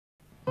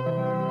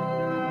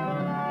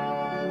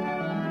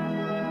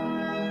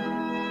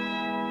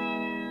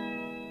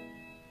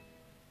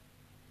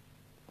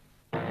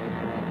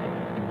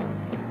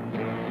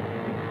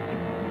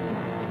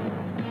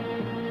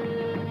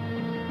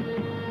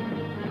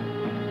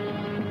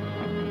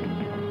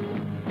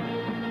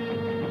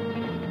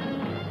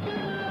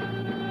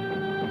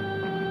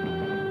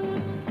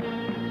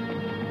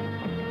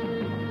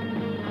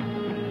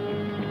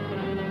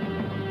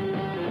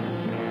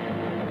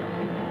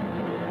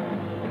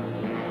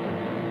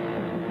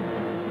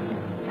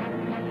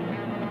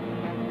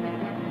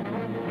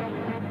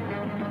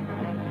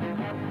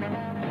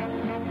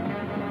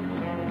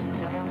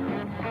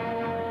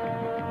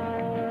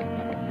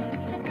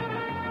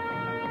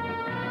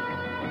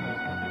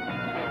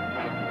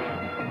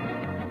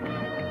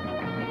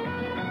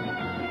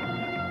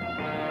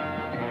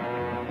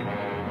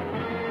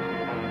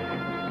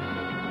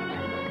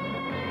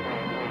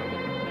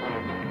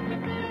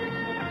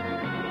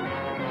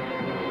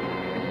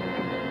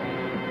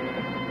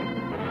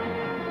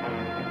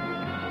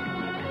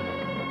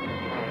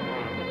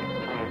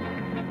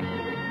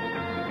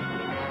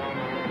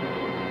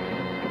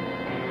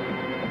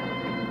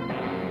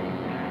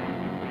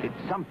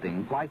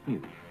something quite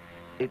new.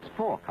 It's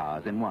 4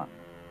 cars in one.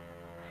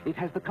 It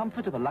has the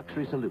comfort of a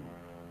luxury saloon,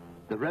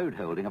 the road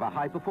holding of a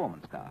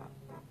high-performance car,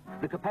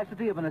 the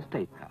capacity of an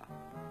estate car,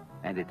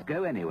 and it's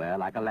go anywhere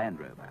like a Land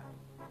Rover.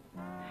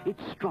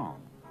 It's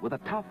strong, with a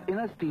tough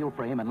inner steel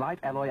frame and light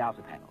alloy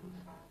outer panels,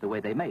 the way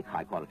they make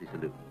high-quality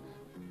saloons.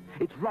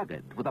 It's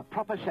rugged, with a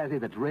proper chassis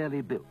that's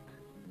rarely built.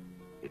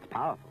 It's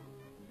powerful,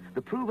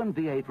 the proven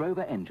V8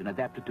 Rover engine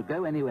adapted to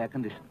go anywhere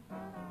conditions.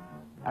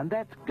 And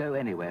that go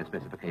anywhere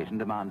specification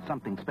demands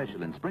something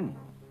special in springing,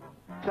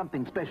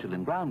 something special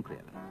in ground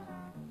clearance,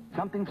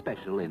 something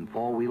special in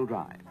 4-wheel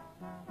drive.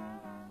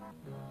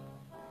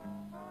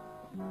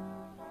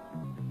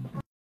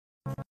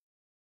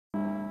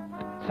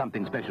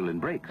 Something special in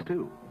brakes,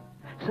 too.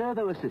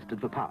 Servo-assisted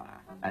for power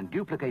and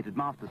duplicated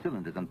master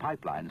cylinders and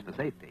pipelines for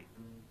safety.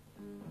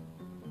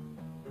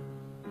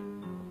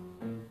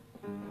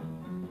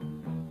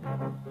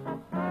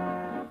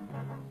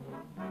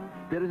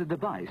 There is a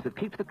device that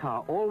keeps the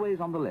car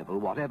always on the level,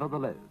 whatever the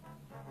load.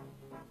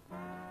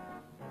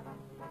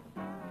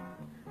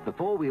 The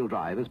 4-wheel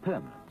drive is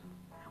permanent,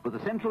 with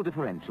a central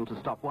differential to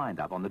stop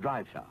wind-up on the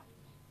drive shaft.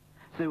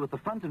 So with the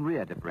front and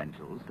rear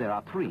differentials, there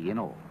are 3 in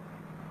all.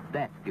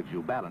 That gives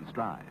you balanced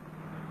drive.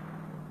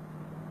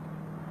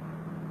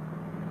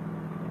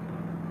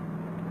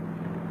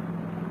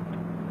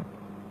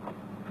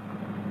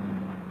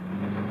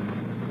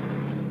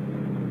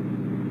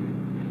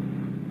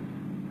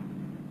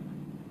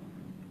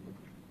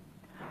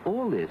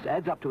 All this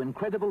adds up to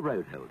incredible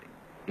road holding.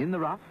 In the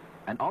rough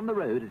and on the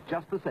road, it's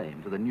just the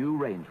same to the new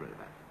Range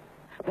Rover.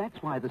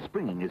 That's why the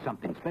springing is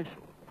something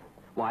special,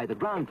 why the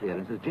ground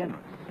clearance is generous,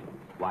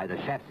 why the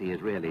chassis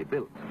is really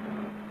built.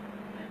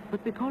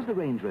 But because the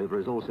Range Rover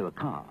is also a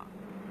car,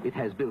 it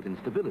has built-in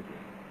stability.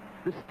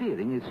 The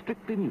steering is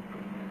strictly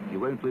neutral. You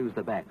won't lose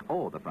the back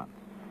or the front.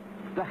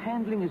 The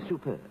handling is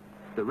superb.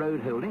 The road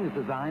holding is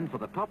designed for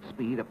the top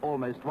speed of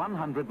almost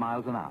 100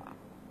 miles an hour.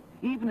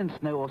 Even in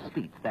snow or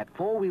sleet, that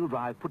 4-wheel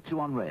drive puts you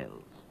on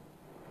rails.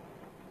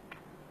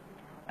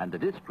 And the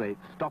disc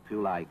brakes stop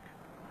you like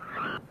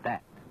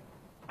that.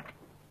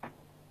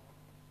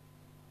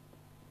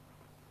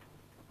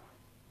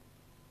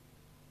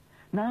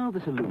 Now the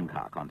saloon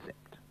car concept.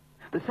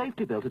 The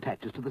safety belt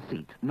attaches to the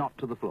seat, not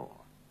to the floor.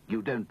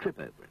 You don't trip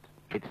over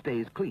it. It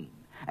stays clean,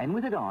 and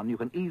with it on, you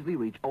can easily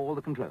reach all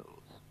the controls.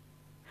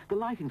 The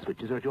lighting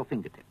switches are at your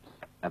fingertips.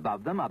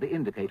 Above them are the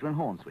indicator and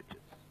horn switches.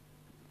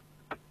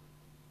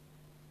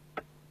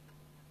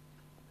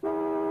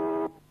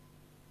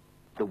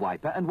 The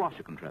wiper and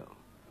washer control.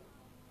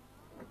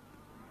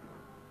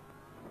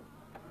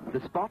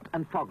 The spot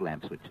and fog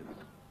lamp switches.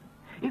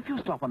 If you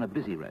stop on a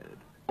busy road,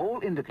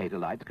 all indicator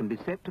lights can be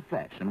set to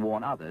flash and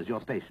warn others you're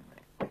stationary.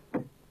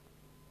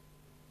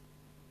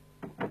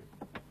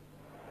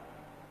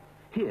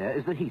 Here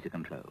is the heater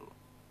control,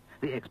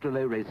 the extra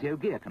low ratio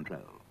gear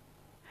control.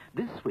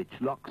 This switch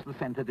locks the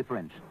center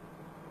differential.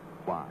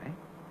 Why?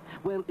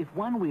 Well, if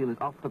one wheel is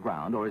off the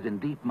ground or is in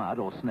deep mud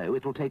or snow,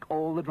 it will take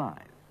all the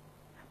drive.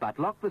 But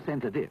lock the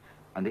center diff,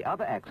 and the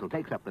other axle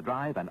takes up the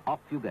drive, and off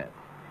you go.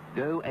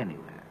 Go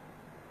anywhere.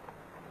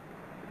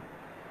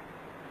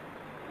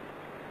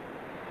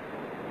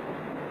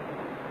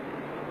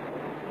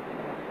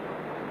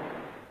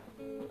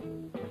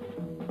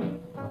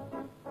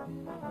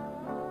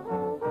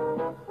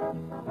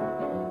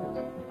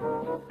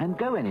 And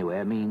go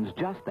anywhere means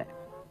just that.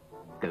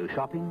 Go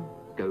shopping,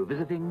 go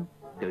visiting,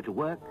 go to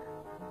work,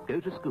 go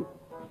to school.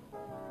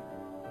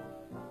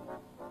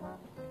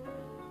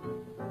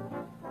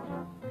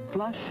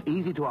 Flush,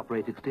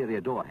 easy-to-operate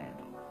exterior door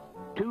handle.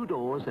 2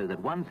 doors so that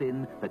once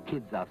in, the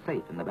kids are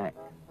safe in the back.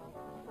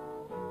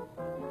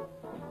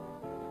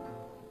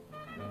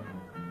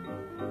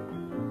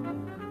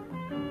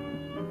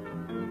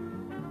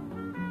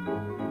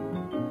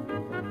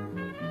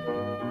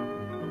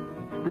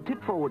 The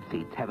tip-forward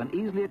seats have an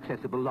easily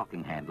accessible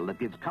locking handle that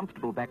gives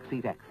comfortable back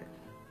seat access.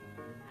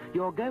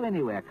 Your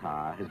go-anywhere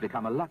car has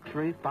become a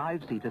luxury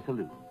 5-seater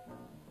saloon.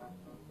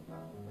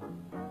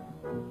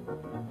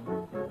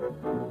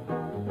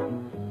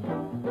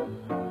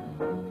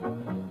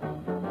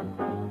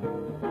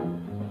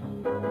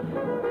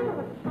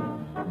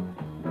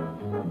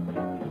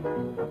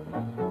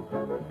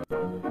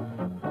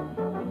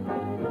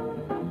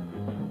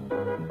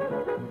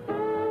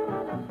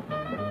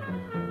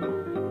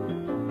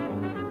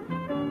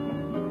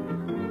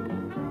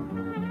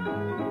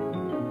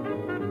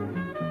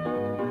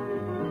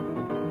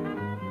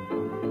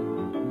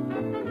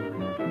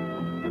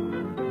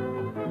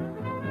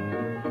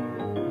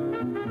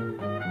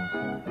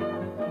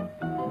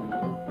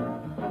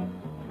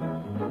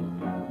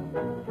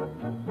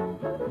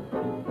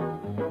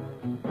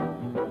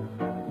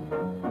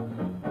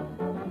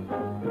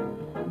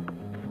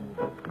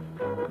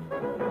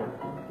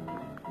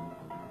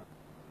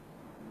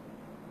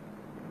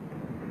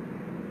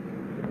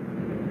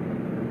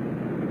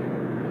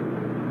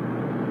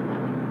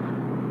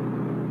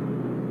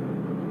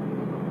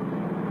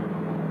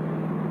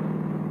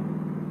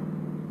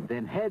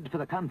 Then head for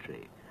the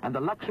country, and the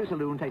luxury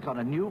saloon takes on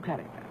a new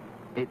character.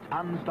 It's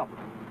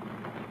unstoppable.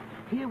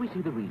 Here we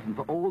see the reason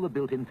for all the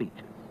built-in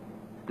features.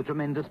 The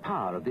tremendous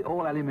power of the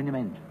all-aluminium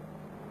engine,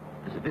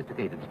 the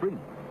sophisticated spring,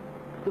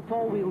 the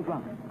four-wheel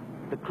drive,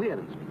 the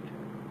clearance feature,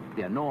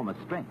 the enormous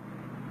strength,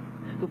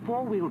 the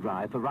four-wheel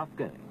drive for rough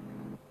going,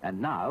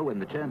 and now, when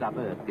the churned-up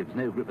earth gives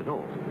no grip at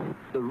all,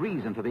 the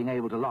reason for being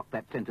able to lock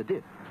that centre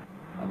diff.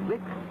 A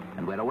flick,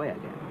 and we're away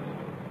again.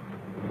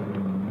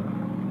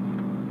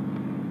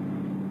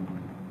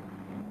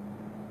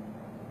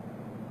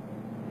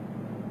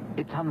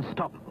 It's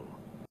unstoppable,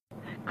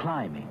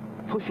 climbing,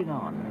 pushing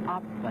on,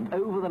 up and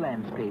over the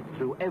landscape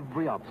through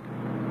every obstacle.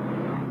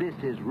 This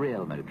is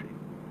real motoring.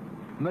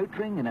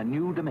 Motoring in a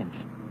new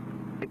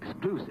dimension,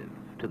 exclusive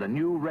to the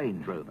new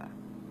Range Rover.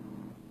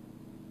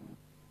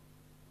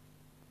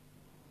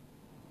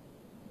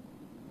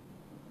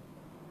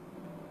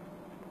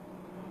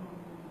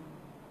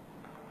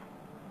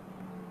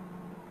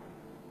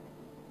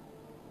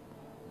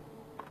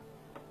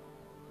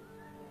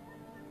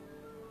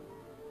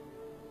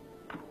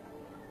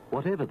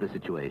 Whatever the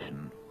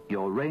situation,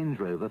 your Range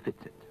Rover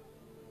fits it.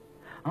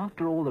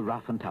 After all the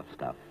rough and tough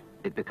stuff,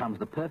 it becomes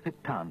the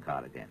perfect town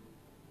car again.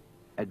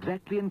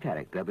 Exactly in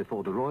character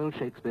before the Royal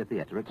Shakespeare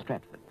Theatre at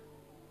Stratford.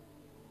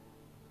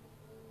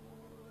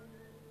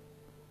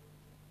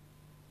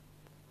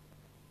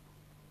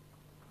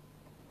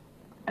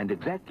 And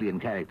exactly in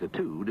character,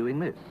 too, doing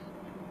this.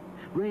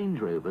 Range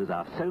Rovers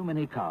are so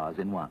many cars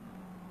in one.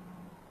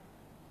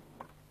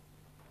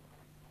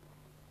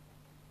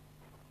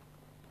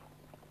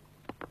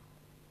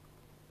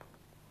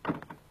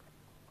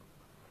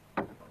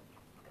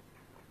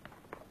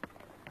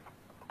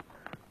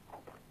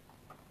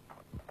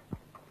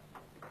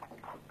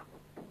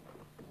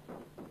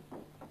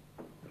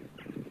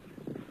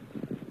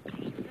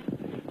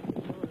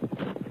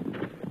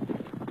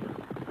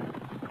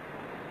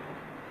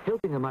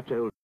 Helping a much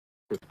older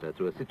sister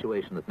through a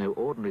situation that no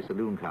ordinary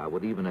saloon car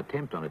would even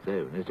attempt on its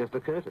own is just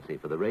a courtesy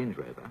for the Range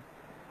Rover.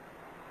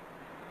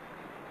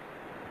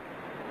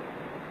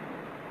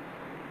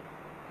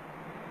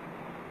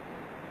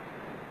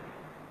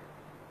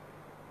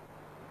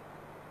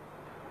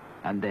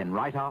 And then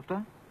right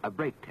after, a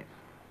brake test.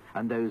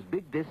 And those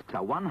big discs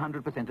are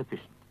 100%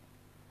 efficient.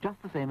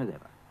 Just the same as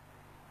ever.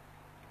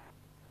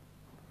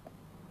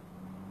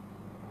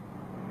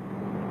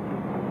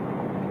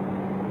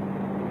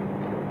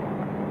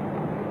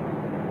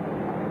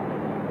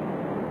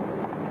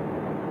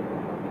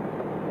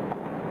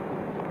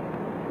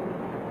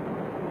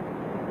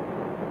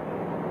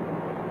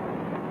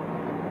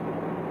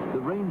 The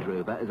Range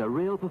Rover is a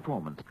real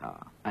performance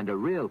car, and a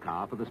real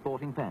car for the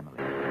sporting family.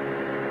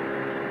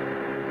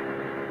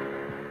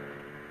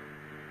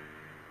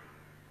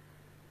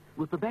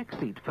 With the back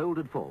seat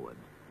folded forward,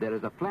 there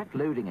is a flat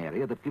loading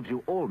area that gives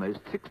you almost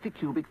 60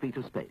 cubic feet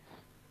of space.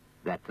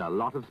 That's a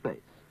lot of space.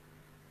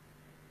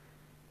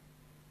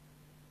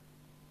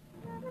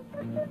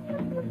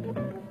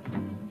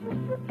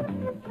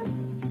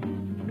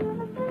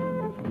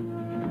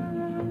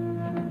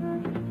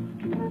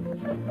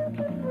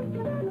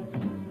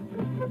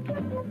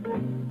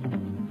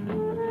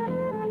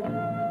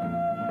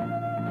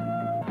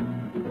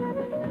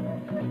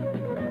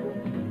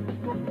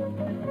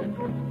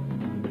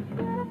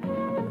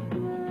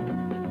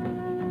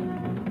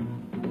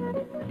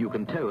 You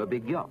can tow a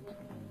big yacht,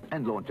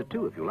 and launch it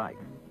too if you like.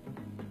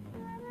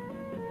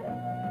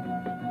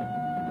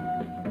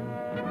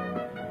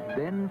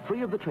 Then,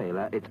 free of the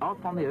trailer, it's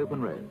off on the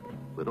open road,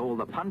 with all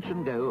the punch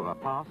and go of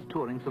a fast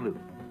touring saloon.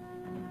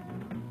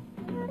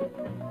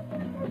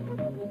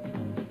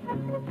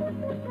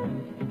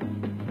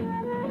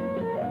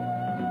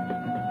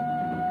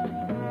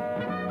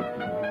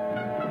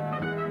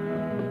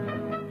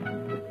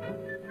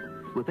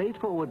 With 8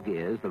 forward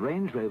gears, the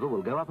Range Rover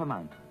will go up a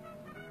mountain.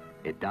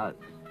 It does.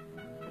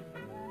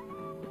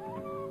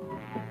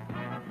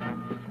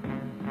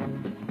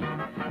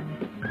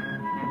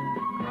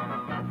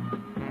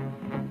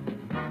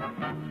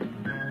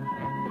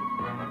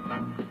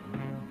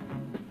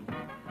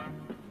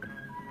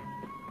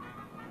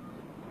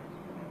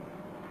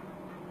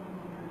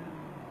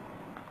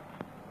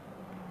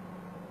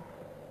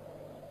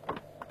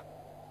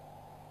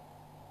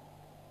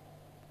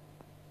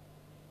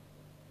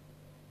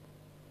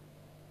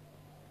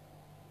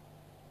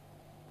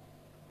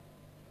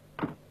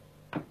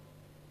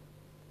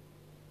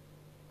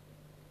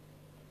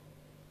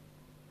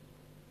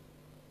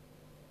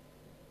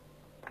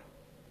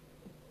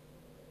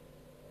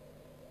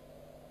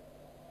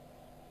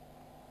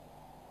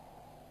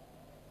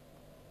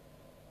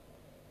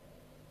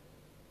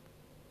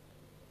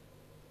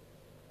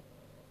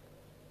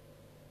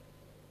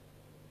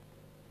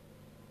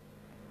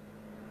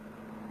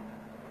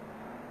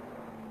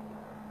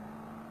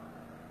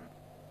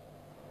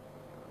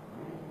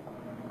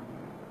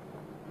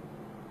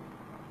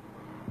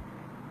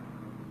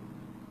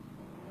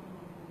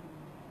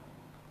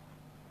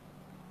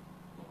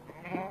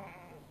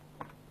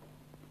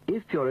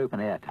 If you're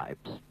open-air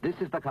types, this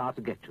is the car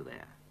to get you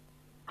there.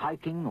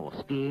 Hiking or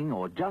skiing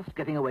or just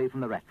getting away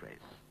from the rat race.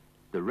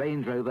 The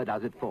Range Rover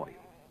does it for you.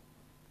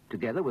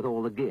 together with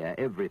all the gear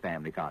every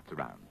family carts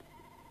around.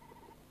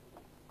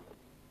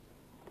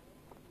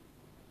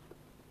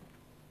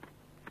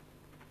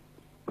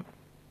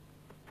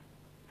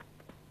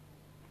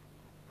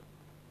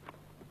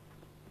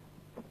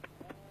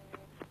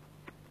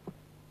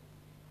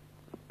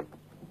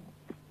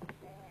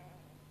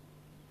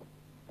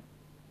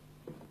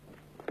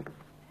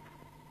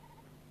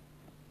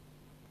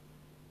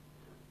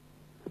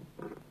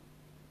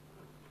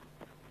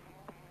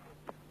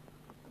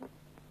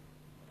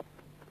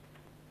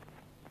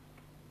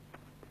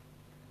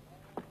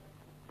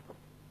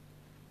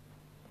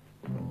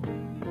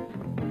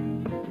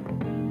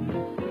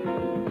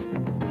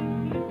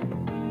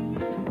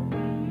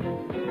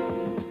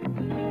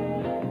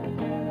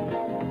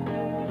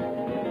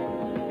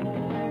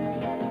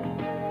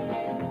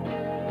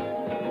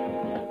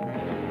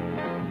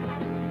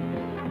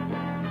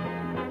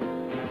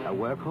 A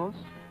workhorse?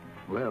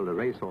 Well, a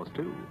racehorse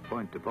too,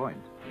 point to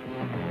point.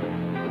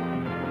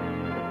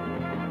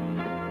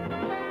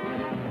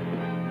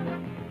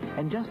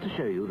 And just to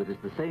show you that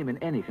it's the same in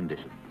any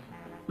conditions,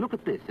 look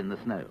at this in the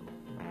snow.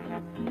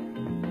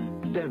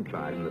 Don't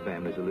try it in the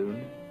family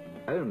saloon.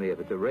 Only if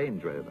it's a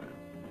Range Rover.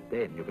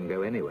 Then you can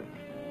go anywhere.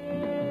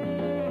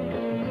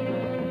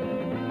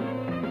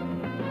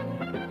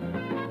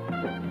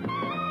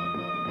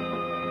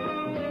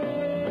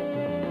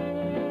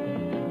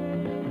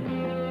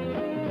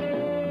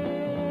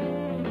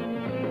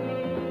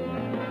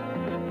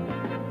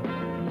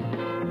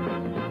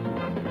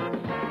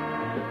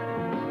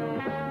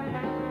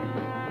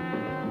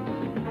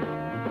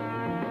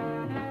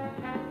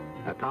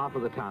 A car for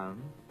the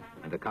town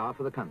and a car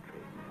for the country.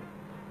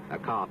 A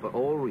car for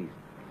all reasons.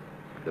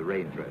 The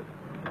Range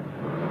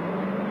Rover.